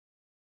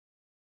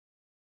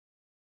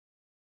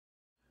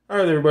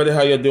Alright everybody,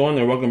 how you doing?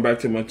 And welcome back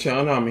to my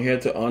channel. I'm here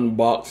to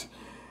unbox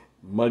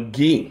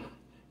MaGeGee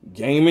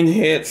gaming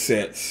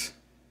headsets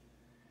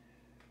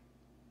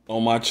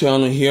on my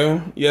channel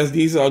here. Yes,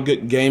 these are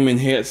good gaming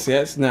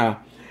headsets.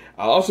 Now,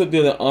 I also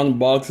did an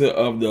unboxing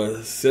of the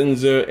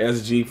Senzer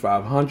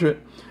SG500.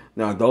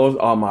 Now, those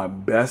are my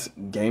best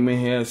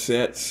gaming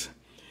headsets.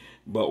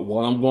 But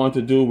what I'm going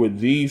to do with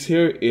these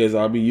here is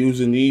I'll be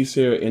using these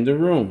here in the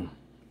room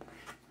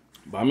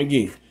by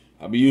MaGeGee.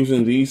 I'll be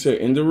using these here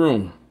in the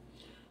room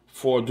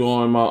for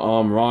doing my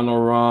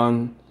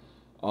Ron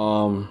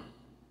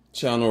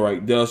channel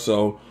right there.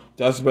 So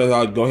that's better.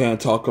 I'll go ahead and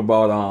talk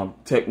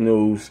about tech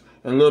news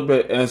and a little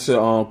bit answer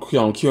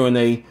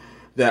Q&A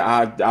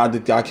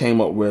that I came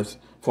up with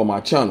for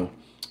my channel.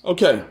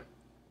 Okay,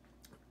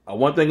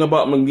 one thing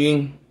about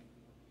MaGeGee,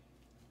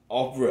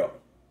 off rip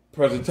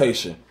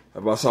presentation.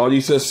 If I saw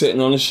these just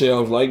sitting on the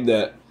shelves like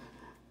that,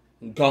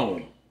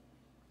 gone.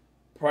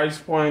 Price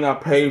point I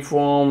paid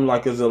for them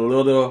like it's a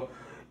little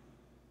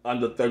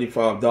under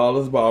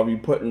 $35, but I'll be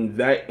putting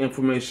that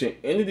information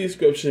in the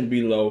description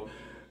below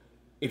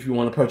if you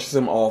want to purchase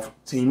them off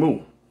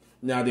Temu.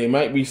 Now, they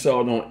might be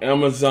sold on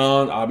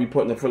Amazon. I'll be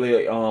putting the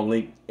affiliate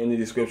link in the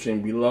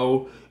description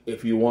below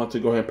if you want to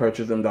go ahead and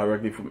purchase them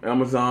directly from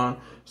Amazon.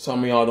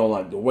 Some of y'all don't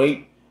like to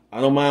wait. I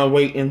don't mind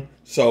waiting,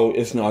 so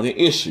it's not an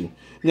issue.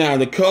 Now,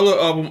 the color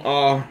of them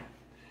are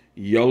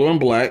yellow and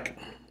black,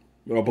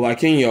 or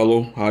black and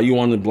yellow, how you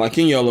want it, black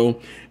and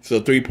yellow. It's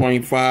a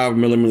 3.5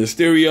 millimeter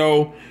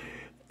stereo,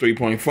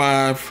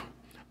 3.5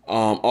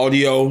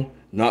 audio,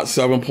 not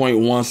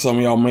 7.1. Some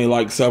of y'all may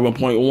like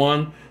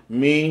 7.1.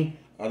 Me,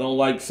 I don't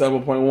like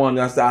 7.1.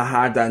 That's that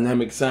high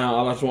dynamic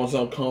sound. I just want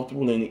something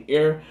comfortable in the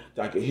ear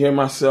that I can hear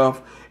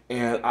myself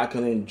and I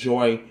can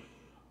enjoy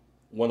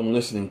what I'm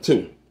listening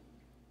to.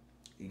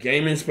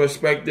 Gaming's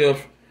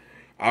perspective,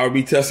 I'll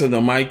be testing the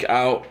mic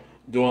out,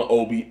 doing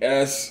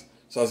OBS.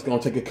 So it's going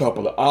to take a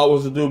couple of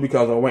hours to do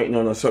because I'm waiting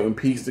on a certain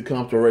piece to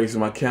come to raise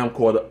my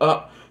camcorder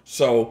up.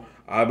 So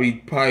I'll be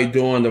probably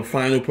doing the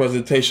final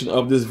presentation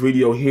of this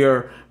video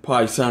here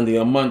probably Sunday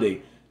or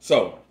Monday.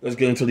 So let's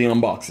get into the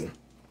unboxing.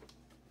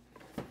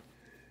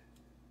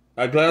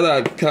 I'm glad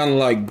I kind of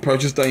like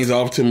purchased things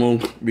off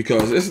Temu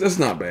because it's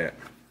not bad.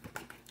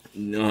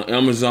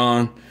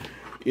 Amazon,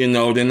 you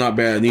know, they're not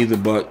bad either,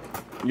 but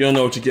you don't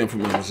know what you're getting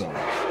from Amazon.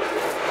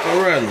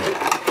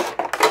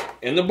 Alrighty,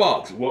 in the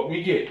box, what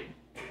we get.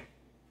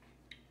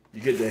 You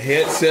get the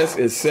headsets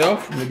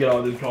itself. Let me get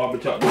all this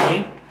garbage out the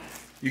way.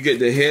 You get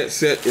the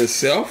headset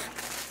itself.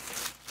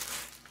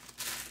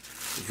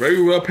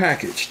 Very well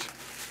packaged.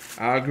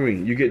 I agree.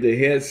 You get the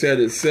headset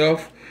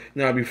itself.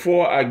 Now,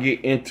 before I get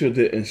into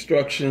the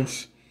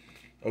instructions,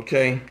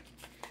 okay,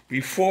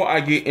 before I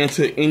get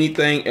into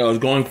anything else,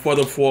 going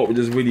further forward with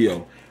this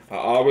video, I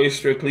always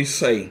strictly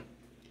say,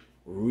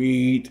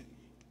 read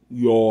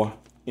your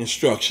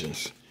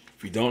instructions.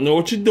 If you don't know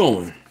what you're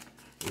doing,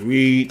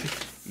 read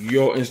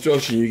your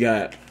instruction. You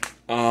got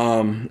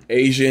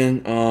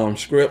Asian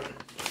script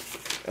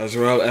as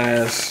well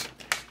as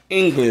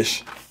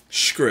English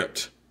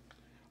script.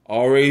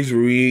 Always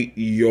read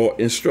your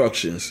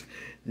instructions.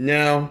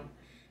 Now,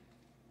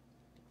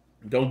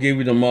 don't give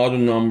you the model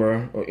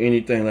number or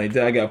anything like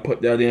that. I got to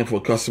put that in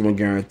for customer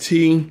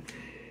guarantee.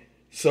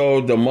 So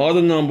the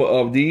model number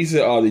of these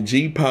are the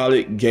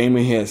G-Pilot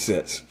gaming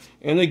headsets.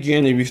 And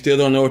again, if you still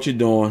don't know what you're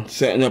doing,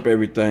 setting up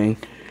everything,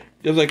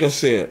 just like I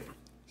said,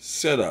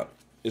 setup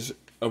is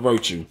a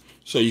virtue.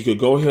 So you could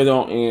go ahead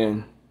on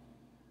and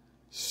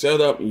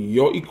set up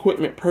your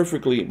equipment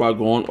perfectly by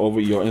going over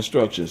your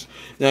instructions.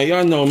 Now,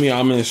 y'all know me,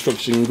 I'm an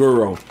instruction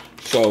guru.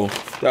 So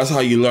that's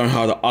how you learn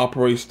how to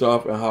operate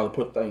stuff and how to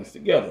put things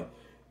together.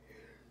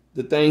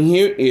 The thing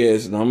here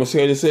is, and I'm going to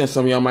say this in,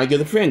 some of y'all might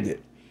get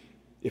offended.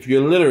 If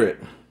you're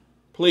illiterate,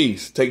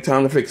 please take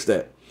time to fix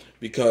that.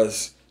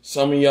 Because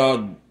some of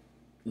y'all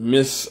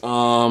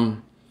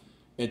misinterpret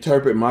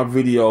my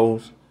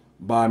videos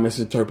by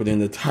misinterpreting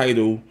the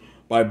title,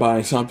 by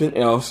buying something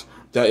else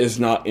that is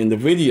not in the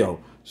video.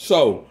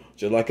 So,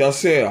 just like I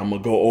said, I'm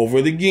going to go over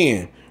it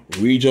again.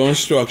 Read your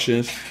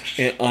instructions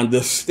and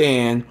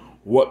understand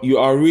what you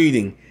are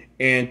reading.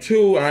 And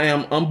two, I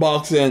am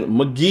unboxing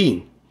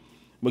MaGeGee.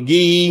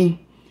 MaGeGee,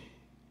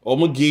 or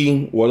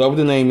MaGeGee, whatever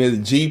the name is,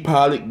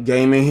 G-Pilot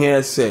gaming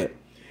headset.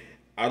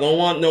 I don't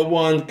want no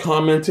one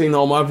commenting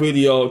on my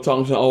video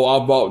talking about, oh, I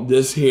bought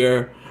this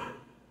here,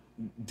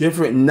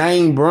 different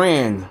name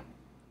brand.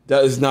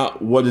 That is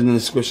not what is in the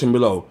description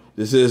below.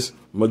 This is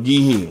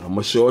MaGeGee. I'm going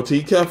to show it to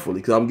you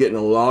carefully because I'm getting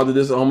a lot of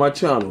this on my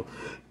channel.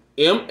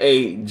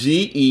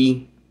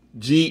 MaGeGee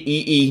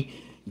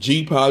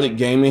G-Pilot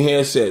gaming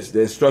headsets.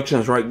 The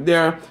instructions right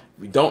there.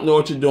 If you don't know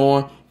what you're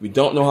doing, if you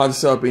don't know how to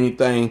set up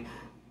anything,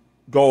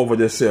 go over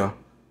this here.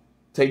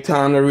 Take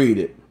time to read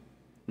it.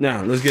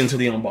 Now, let's get into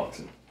the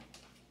unboxing.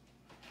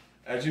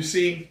 As you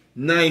see,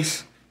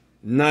 nice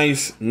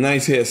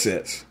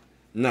headsets.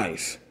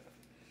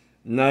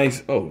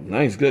 Nice, oh,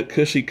 nice, good,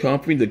 cushy,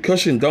 comfy. The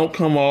cushion don't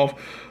come off,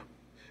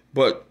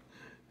 but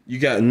you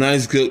got a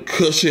nice, good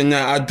cushion.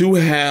 Now, I do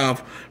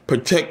have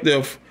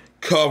protective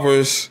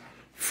covers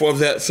for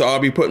that. So I'll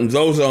be putting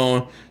those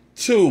on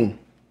to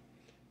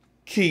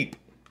keep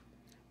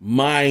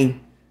my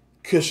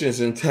cushions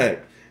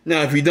intact.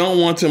 Now, if you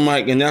don't want the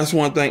mic, and that's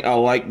one thing I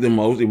like the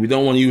most, if you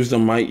don't want to use the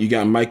mic, you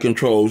got mic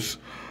controls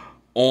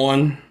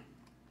on,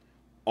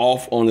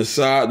 off on the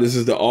side. This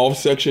is the off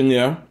section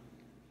there.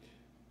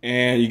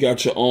 And you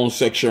got your own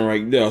section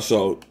right there.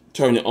 So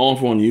turn it on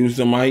if you want to use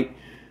the mic.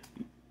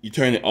 You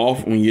turn it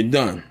off when you're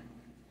done.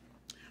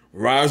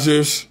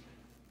 Risers,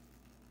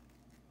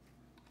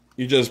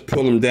 you just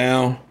pull them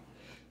down.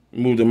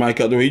 Move the mic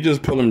out the way. You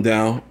just pull them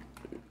down.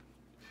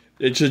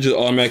 It should just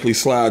automatically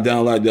slide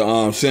down like the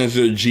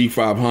Senzer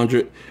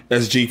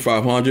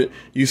SG500.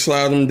 You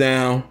slide them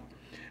down,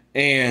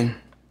 and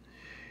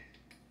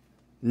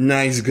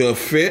nice good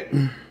fit.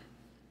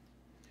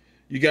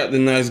 You got the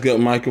nice good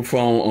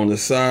microphone on the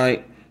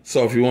side,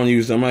 so if you want to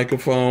use the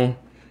microphone,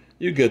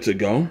 you're good to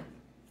go.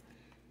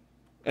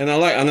 And I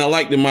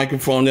like the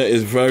microphone that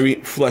is very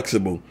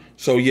flexible.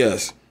 So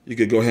yes, you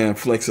could go ahead and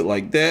flex it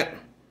like that.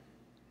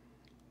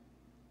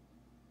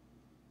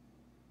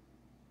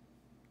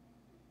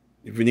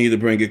 If you need to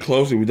bring it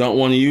closer, if you don't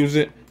want to use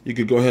it, you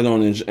could go ahead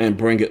on and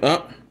bring it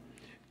up.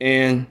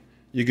 And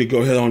you could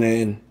go ahead on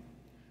and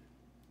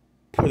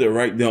put it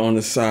right there on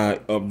the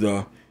side of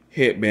the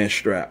headband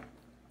strap.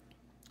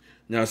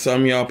 Now,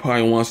 some of y'all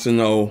probably wants to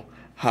know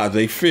how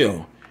they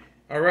feel.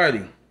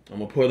 Alrighty, I'm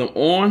going to put them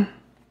on.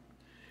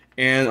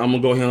 And I'm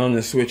going to go ahead on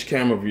and switch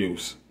camera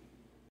views.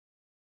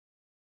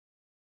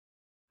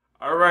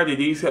 Alrighty,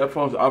 these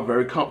headphones are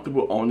very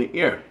comfortable on the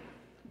ear.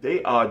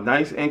 They are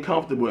nice and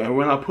comfortable, and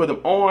when I put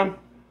them on,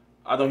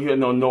 I don't hear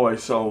no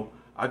noise, so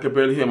I can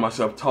barely hear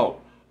myself talk.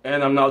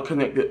 And I'm not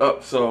connected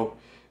up, so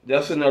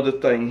that's another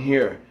thing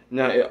here.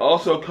 Now, it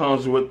also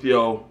comes with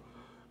your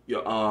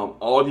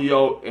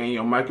audio and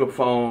your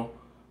microphone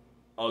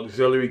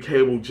auxiliary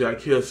cable jack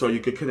here, so you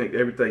can connect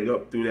everything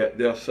up through that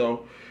there.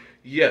 So,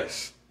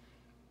 yes,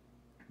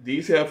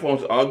 these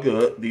headphones are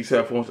good. These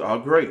headphones are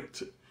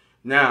great.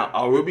 Now,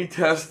 I will be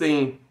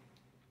testing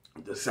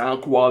the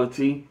sound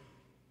quality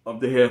of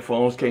the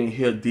headphones. Can you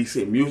hear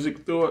decent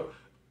music through it?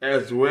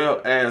 As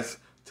well as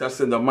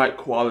testing the mic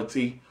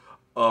quality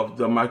of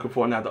the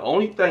microphone. Now, the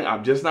only thing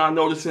I'm just not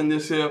noticing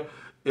this here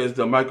is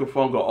the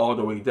microphone go all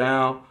the way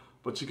down,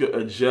 but you could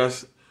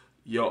adjust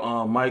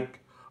your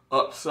mic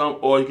up some,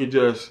 or you could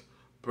just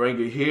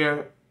bring it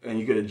here and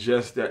you could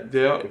adjust that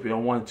there. If you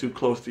don't want it too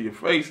close to your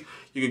face,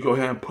 you could go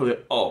ahead and put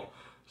it off.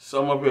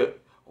 Some of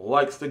it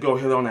likes to go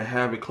ahead on and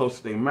have it close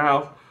to their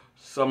mouth.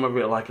 Some of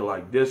it like it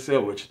like this here,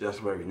 which that's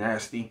very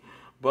nasty.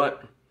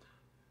 But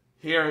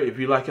here, if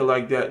you like it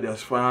like that,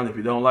 that's fine. If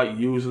you don't like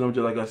using them,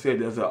 just like I said,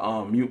 there's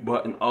a mute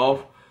button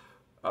off.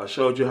 I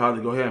showed you how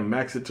to go ahead and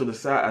max it to the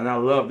side, and I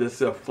love this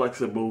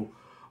flexible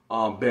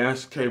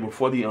band cable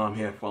for the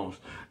headphones.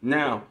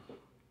 Now,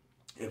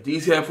 if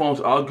these headphones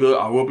are good,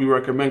 I will be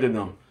recommending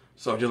them.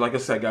 So just like I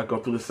said, I got to go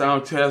through the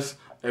sound test.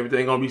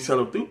 Everything going to be set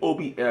up through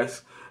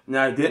OBS.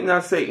 Now, I did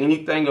not say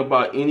anything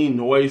about any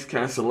noise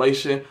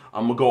cancellation.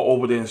 I'm going to go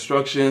over the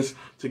instructions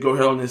to go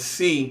ahead and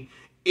see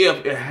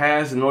if it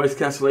has noise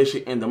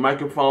cancellation in the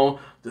microphone.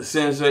 The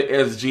Senzer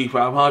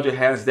SG500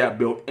 has that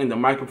built in the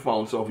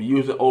microphone. So if you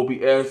use the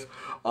OBS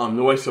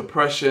noise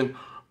suppression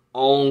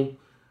on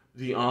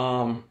the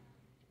on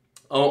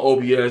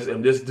OBS,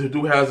 and this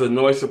do has a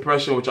noise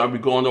suppression, which I'll be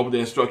going over the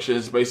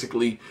instructions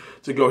basically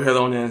to go ahead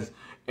on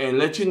and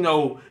let you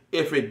know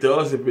if it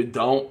does. If it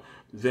don't,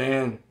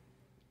 then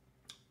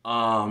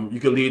you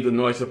can leave the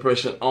noise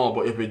suppression on.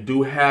 But if it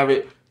do have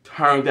it,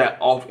 turn that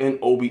off in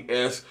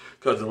OBS,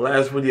 because the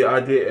last video I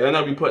did, and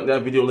I'll be putting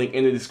that video link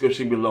in the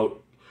description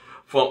below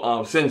from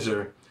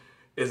Senzer,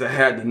 is I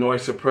had the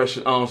noise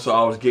suppression on, so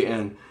I was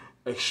getting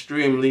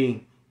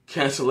extremely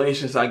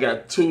cancellations. I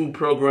got two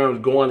programs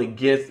going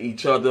against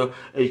each other,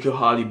 and you can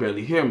hardly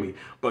barely hear me.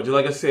 But just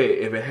like I said,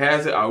 if it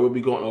has it, I will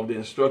be going over the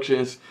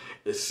instructions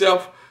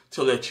itself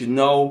to let you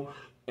know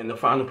in the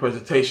final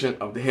presentation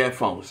of the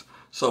headphones.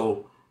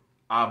 So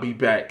I'll be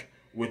back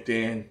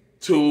within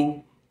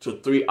 2 to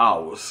 3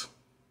 hours.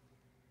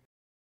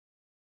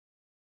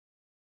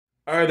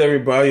 Alright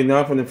everybody, now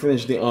I'm going to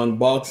finish the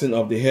unboxing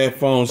of the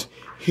headphones.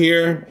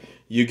 Here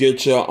you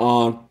get your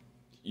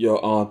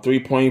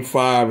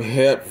 3.5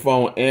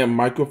 headphone and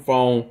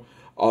microphone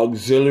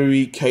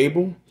auxiliary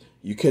cable.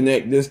 You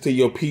connect this to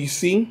your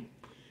PC.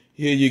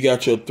 Here you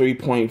got your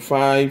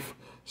 3.5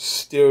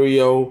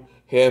 stereo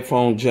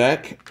headphone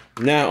jack.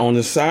 Now on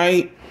the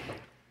side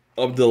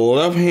of the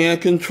left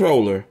hand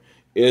controller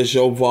is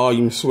your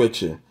volume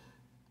switcher.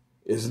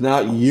 It's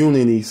not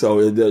unity, so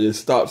it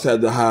stops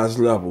at the highest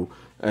level.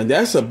 And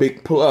that's a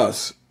big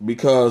plus,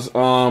 because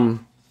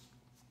on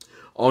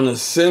the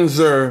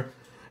Senzer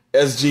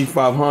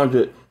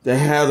SG500, they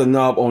had a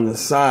knob on the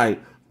side,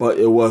 but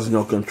it was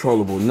no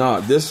controllable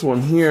knob. This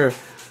one here,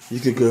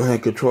 you can go ahead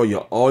and control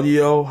your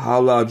audio,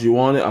 how loud you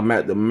want it. I'm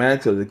at the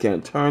max, so they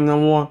can't turn no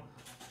more.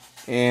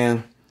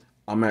 And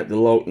I'm at the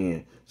low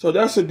end. So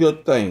that's a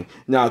good thing.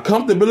 Now,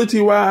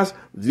 comfortability-wise,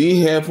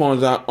 these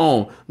headphones are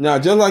on. Now,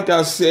 just like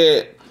I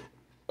said,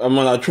 when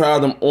I tried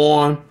them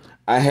on,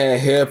 I had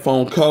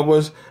headphone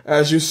covers.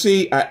 As you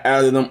see, I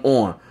added them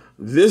on.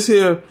 This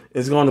here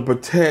is going to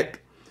protect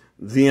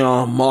the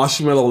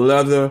marshmallow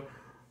leather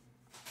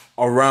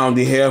around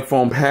the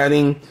headphone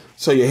padding,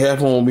 so your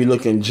headphone won't be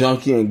looking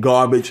junky and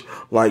garbage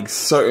like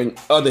certain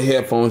other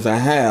headphones I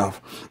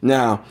have.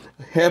 Now,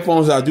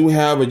 headphones I do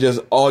have are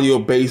just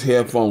audio-based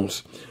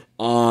headphones.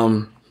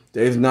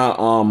 There's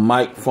not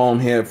mic foam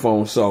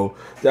headphones, so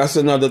that's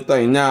another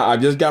thing. Now, I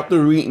just got to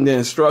reading the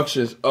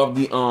instructions of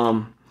the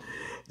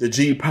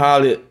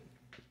G-Pilot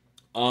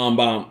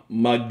by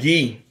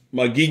MaGeGee.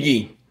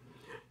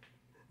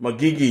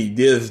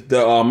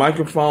 The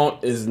microphone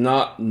is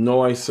not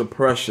noise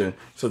suppression,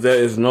 so there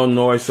is no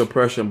noise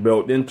suppression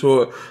built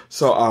into it.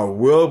 So I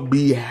will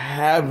be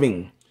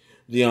having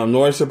the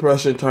noise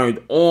suppression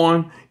turned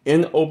on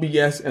in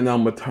OBS, and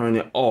I'm gonna turn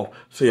it off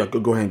so y'all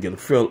could go ahead and get a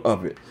feel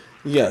of it.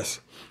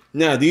 Yes.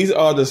 Now these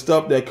are the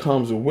stuff that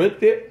comes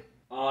with it.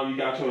 You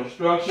got your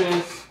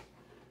instructions.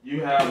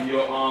 You have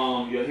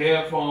your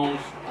headphones,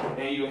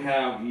 and you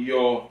have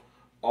your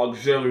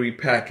auxiliary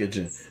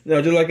packaging. Now,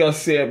 just like I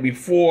said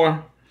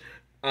before,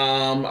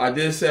 I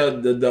did say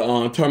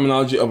the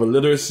terminology of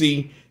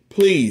illiteracy.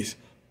 Please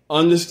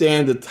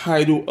understand the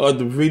title of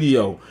the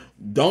video.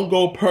 Don't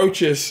go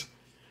purchase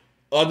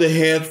other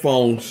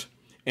headphones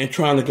and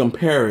trying to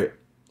compare it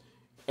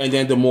and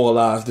then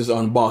demoralize this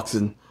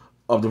unboxing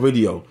of the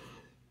video.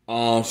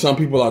 Some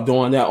people are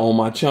doing that on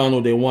my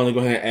channel. They want to go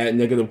ahead and add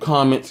negative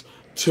comments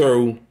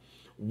to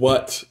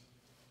what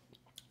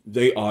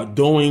they are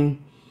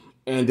doing,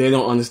 and they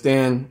don't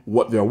understand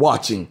what they're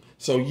watching.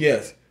 So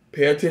yes,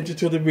 pay attention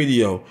to the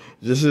video.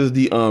 This is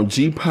the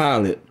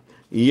G-Pilot.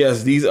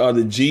 Yes, these are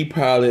the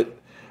G-Pilot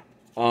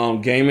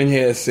gaming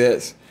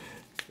headsets.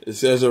 It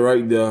says it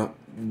right there.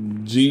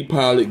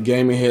 G-Pilot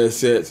gaming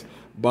headsets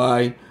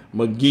by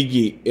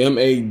MaGeGee,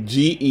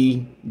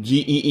 M-A-G-E-G-E-E.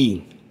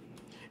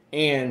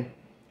 And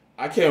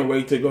I can't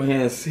wait to go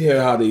ahead and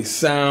hear how they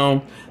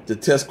sound, the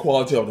test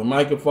quality of the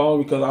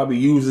microphone, because I'll be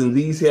using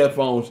these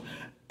headphones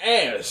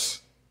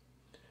as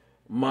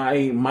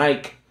my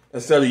mic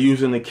instead of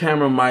using the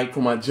camera mic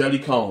for my jelly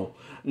cone.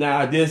 Now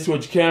I did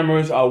switch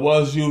cameras. I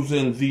was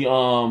using the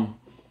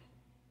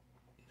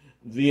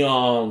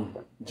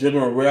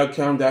general rail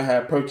cam that I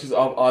had purchased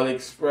off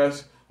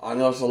AliExpress. I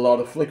noticed a lot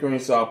of flickering,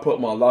 so I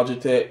put my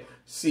Logitech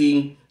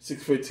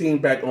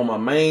C615 back on my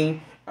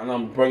main, and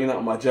I'm bringing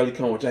out my jelly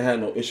cone, which I had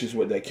no issues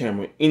with that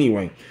camera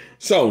anyway.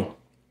 So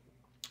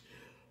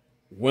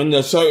when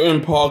the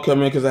certain part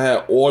come in, because I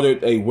had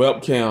ordered a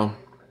webcam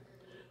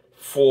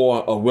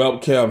for a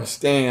webcam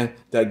stand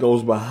that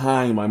goes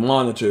behind my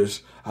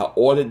monitors. I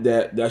ordered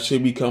that. That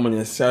should be coming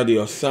in Saturday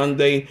or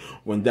Sunday.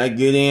 When that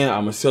get in,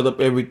 I'm going to set up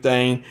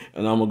everything,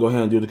 and I'm going to go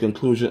ahead and do the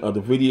conclusion of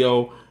the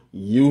video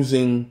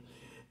using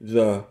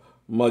the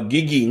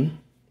MaGeGee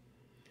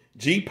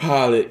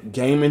G-Pilot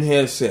gaming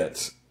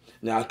headsets.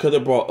 Now, I could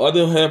have brought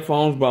other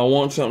headphones, but I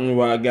want something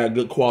where I got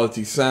good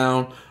quality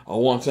sound. I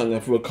want something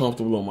that feels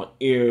comfortable on my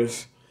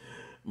ears.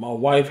 My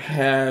wife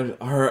had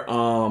her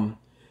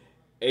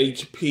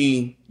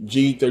HP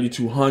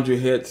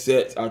G3200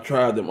 headsets. I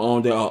tried them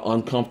on. They are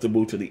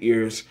uncomfortable to the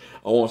ears.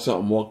 I want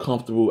something more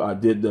comfortable. I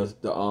did the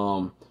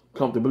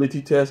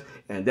comfortability test,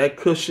 and that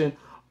cushion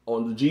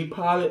on the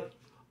G-Pilot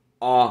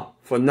are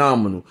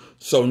phenomenal.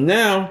 So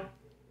now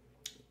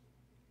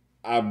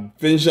I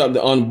finished up the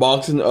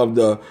unboxing of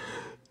the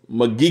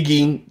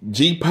MaGeGee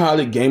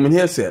G-Pilot gaming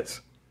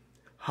headsets.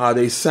 How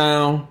they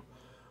sound,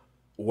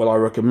 will I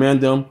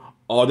recommend them?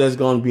 All that's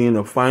going to be in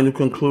the final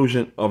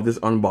conclusion of this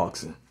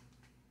unboxing.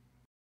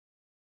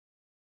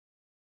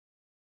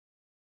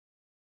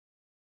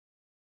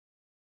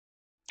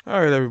 All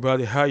right,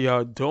 everybody, how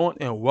y'all doing?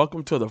 And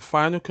welcome to the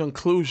final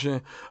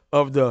conclusion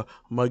of the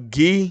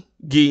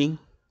MaGeGee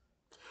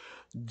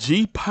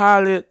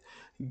G-Pilot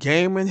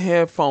gaming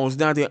headphones.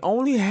 Now, they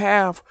only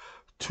have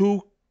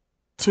two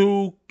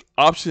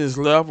options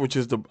left, which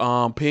is the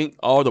pink.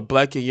 All the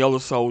black and yellow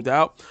sold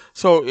out.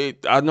 So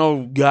I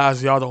know,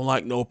 guys, y'all don't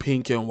like no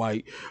pink and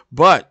white,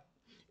 but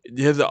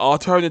there's an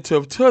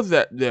alternative to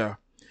that. There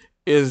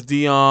is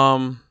the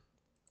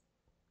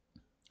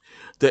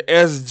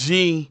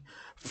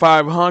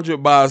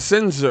SG500 by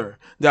Senzer.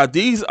 Now,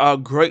 these are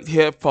great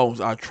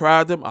headphones. I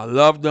tried them. I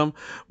love them,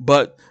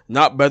 but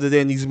not better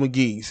than these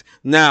MaGees.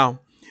 Now,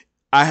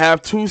 I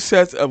have two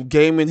sets of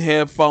gaming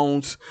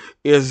headphones.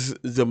 Is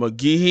the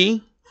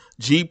MaGeGee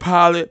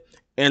G-Pilot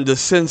and the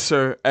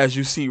Senzer, as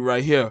you see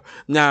right here.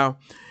 Now,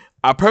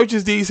 I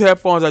purchased these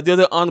headphones. I did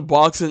an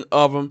unboxing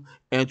of them,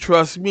 and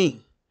trust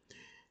me,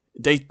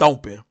 they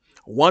thumping.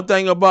 One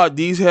thing about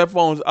these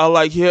headphones I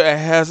like here, it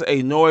has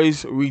a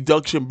noise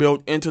reduction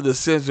built into the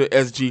Senzer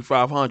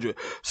SG500.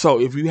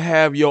 So if you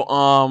have your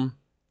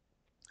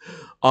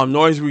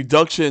noise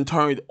reduction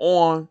turned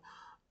on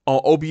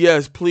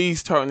OBS,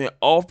 please turn it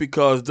off,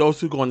 because those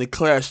two are going to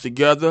clash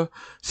together.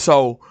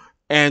 So,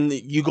 and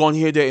you're going to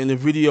hear that in the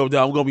video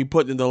that I'm going to be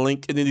putting the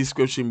link in the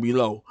description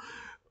below.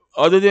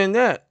 Other than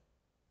that,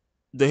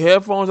 the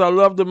headphones I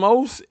love the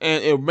most,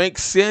 and it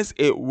makes sense.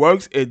 It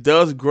works. It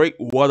does great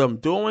what I'm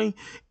doing.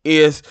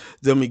 is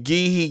the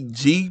MaGeGee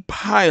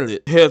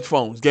G-Pilot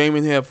headphones,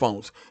 gaming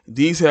headphones.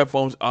 These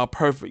headphones are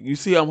perfect. You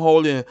see I'm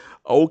holding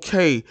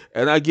okay,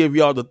 and I give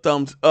y'all the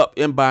thumbs up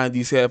in buying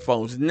these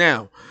headphones.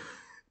 Now,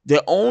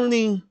 the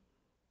only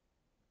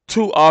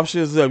two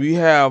options that you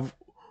have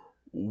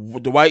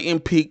the white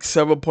and pink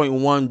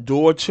 7.1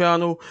 dual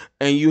channel,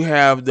 and you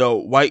have the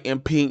white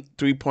and pink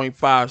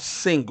 3.5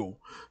 single.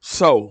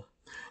 So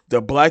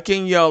the black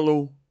and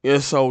yellow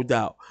is sold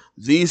out.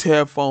 These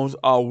headphones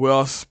are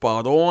well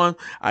spot on.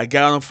 I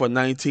got them for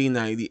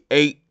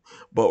 $19.98,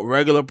 but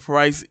regular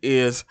price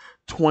is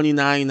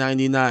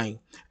 $29.99,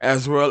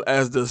 as well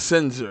as the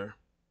Senzer.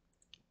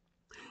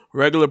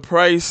 Regular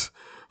price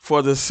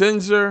for the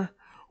Senzer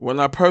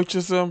when I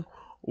purchased them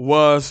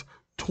was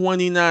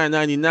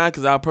 $29.99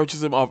 because I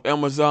purchased them off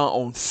Amazon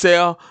on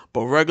sale,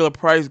 but regular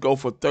price go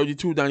for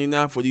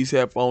 $32.99 for these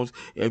headphones.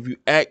 If you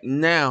act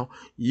now,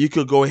 you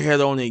could go ahead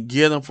on and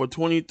get them for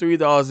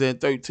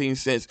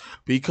 $23.13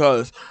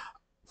 because,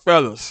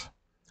 fellas,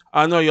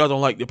 I know y'all don't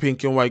like the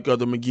pink and white of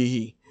the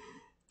MaGeGee.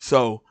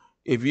 So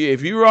if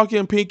you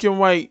rocking pink and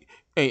white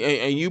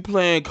and you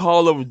playing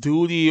Call of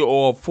Duty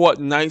or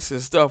Fortnite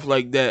and stuff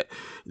like that,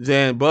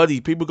 then buddy,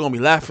 people gonna be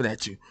laughing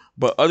at you.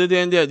 But other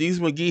than that,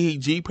 these MaGeGee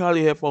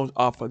G-Pilot headphones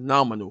are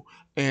phenomenal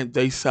and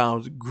they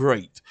sound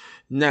great.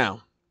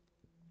 Now,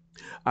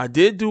 I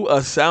did do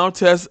a sound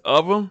test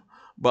of them,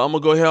 but I'm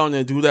gonna go ahead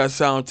and do that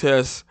sound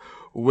test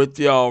with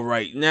y'all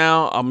right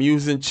now. I'm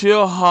using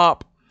Chill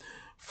Hop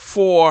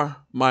for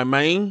my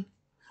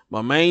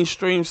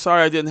mainstream.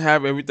 Sorry I didn't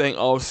have everything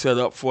all set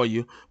up for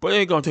you, but it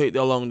ain't gonna take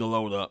that long to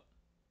load up.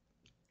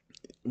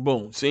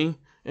 Boom, see?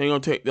 It ain't gonna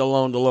take that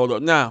long to load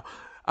up. Now,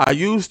 I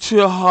use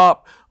Chill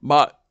Hop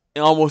about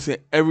almost in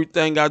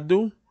everything I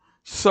do.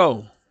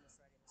 So,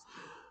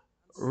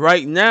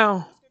 right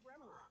now,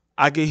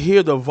 I can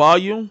hear the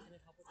volume,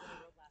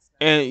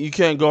 and you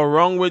can't go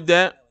wrong with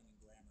that.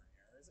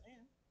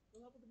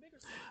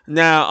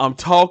 Now, I'm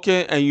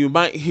talking, and you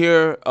might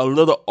hear a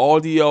little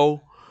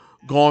audio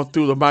going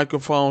through the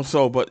microphone,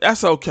 so, but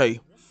that's okay.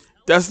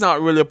 That's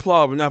not really a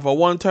problem. Now, if I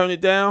want to turn it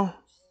down,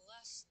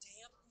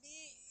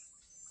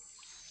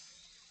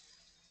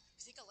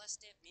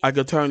 I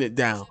can turn it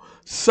down.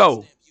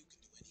 So,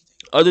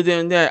 other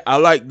than that, I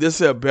like this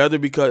here better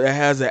because it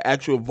has an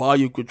actual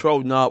volume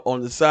control knob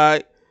on the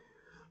side.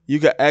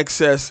 You can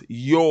access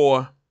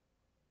your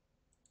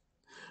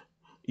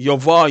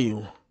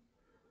volume.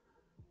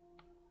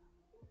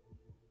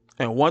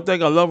 And one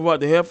thing I love about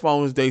the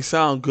headphones, they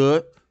sound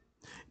good.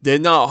 They're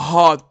not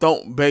hard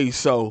thump bass,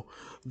 so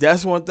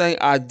that's one thing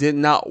I did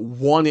not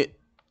want it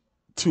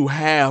to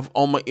have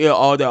on my ear,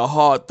 all that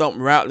hard thump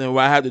rattling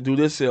where I had to do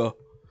this here.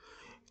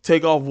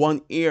 Take off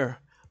one ear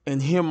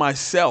and hear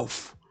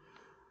myself.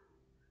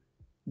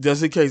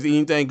 Just in case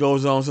anything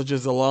goes on, such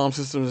as alarm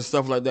systems and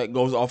stuff like that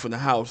goes off in the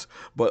house.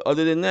 But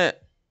other than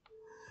that,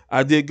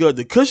 I did good.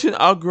 The cushions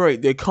are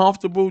great. They're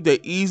comfortable. They're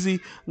easy.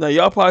 Now,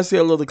 y'all probably see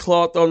a little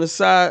cloth on the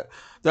side.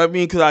 That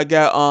means because I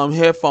got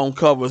headphone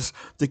covers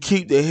to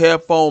keep the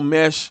headphone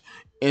mesh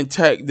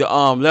intact, the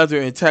leather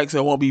intact, so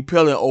it won't be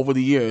peeling over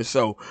the years.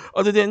 So,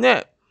 other than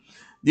that,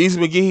 these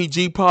MaGeGee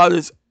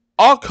G-Pilots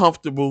are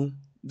comfortable.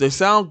 They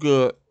sound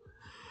good.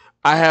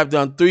 I have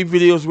done 3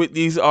 videos with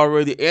these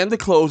already and the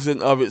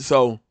closing of it,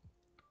 so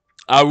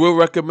I will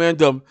recommend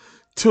them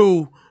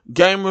to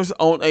gamers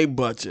on a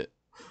budget.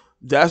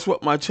 That's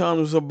what my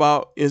channel is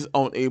about, is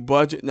on a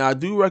budget. Now, I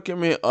do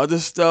recommend other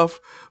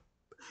stuff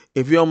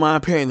if you don't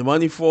mind paying the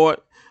money for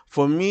it.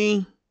 For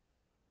me,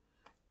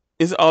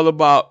 it's all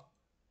about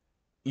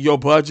your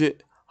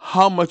budget,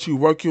 how much you're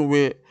working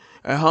with,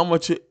 and how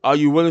much are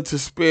you willing to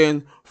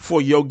spend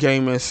for your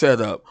gaming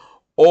setup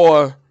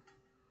or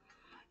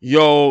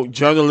your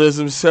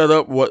journalism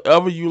setup,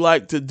 whatever you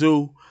like to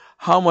do.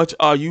 How much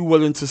are you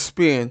willing to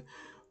spend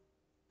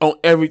on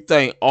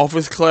everything?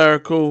 Office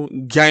clerical,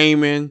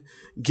 gaming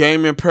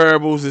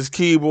parables is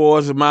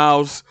keyboards,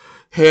 mouse,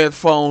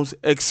 headphones,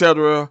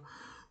 etc.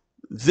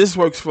 This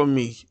works for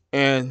me,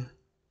 and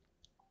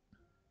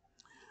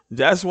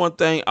that's one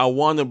thing I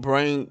want to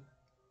bring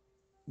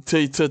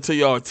to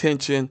your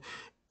attention,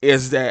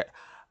 is that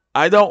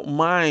I don't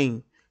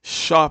mind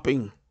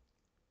shopping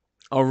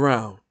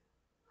around.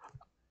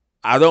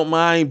 I don't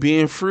mind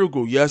being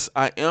frugal. Yes,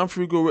 I am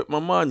frugal with my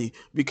money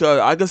because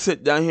I can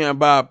sit down here and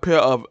buy a pair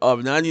of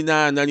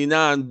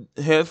 $99.99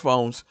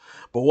 headphones,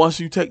 but once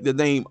you take the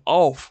name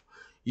off,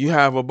 you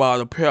have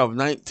about a pair of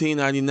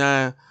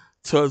 $19.99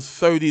 to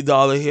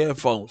 $30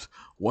 headphones.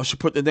 Once you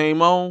put the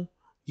name on,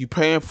 you're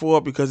paying for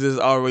it because it's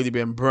already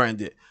been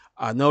branded.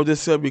 I know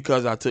this here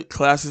because I took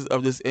classes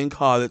of this in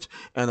college,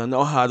 and I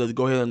know how to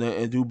go ahead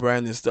and do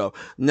branding stuff.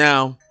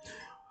 Now,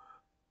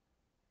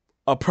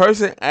 a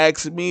person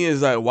asks me,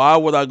 is like, why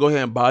would I go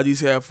ahead and buy these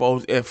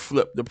headphones and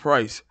flip the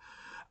price?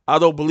 I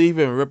don't believe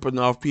in ripping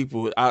off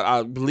people.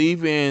 I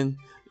believe in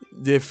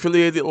the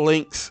affiliated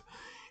links.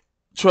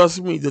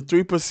 Trust me, the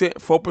 3%,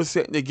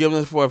 4% they're giving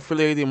us for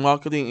affiliated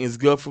marketing is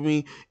good for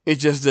me.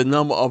 It's just the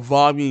number of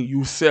volume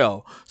you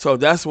sell. So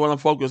that's what I'm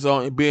focused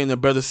on, being a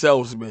better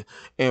salesman.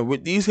 And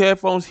with these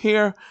headphones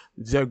here,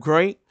 they're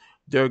great.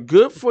 They're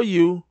good for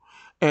you,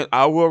 and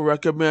I will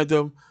recommend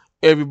them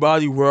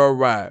everybody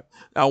worldwide.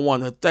 I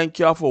want to thank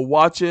y'all for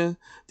watching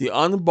the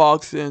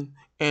unboxing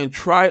and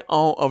try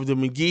on of the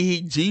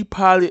MaGeGee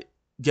G-Pilot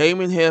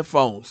gaming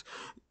headphones.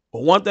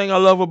 But one thing I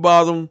love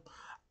about them,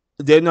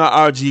 they're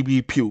not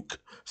RGB puke.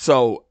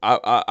 So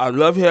I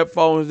love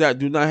headphones that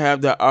do not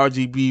have that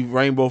RGB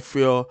rainbow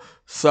feel.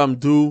 Some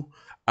do.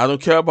 I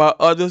don't care about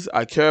others.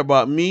 I care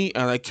about me,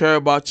 and I care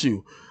about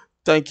you.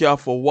 Thank y'all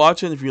for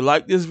watching. If you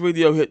like this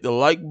video, hit the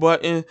like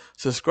button,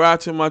 subscribe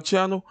to my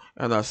channel,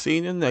 and I'll see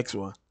you in the next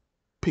one.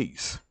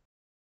 Peace.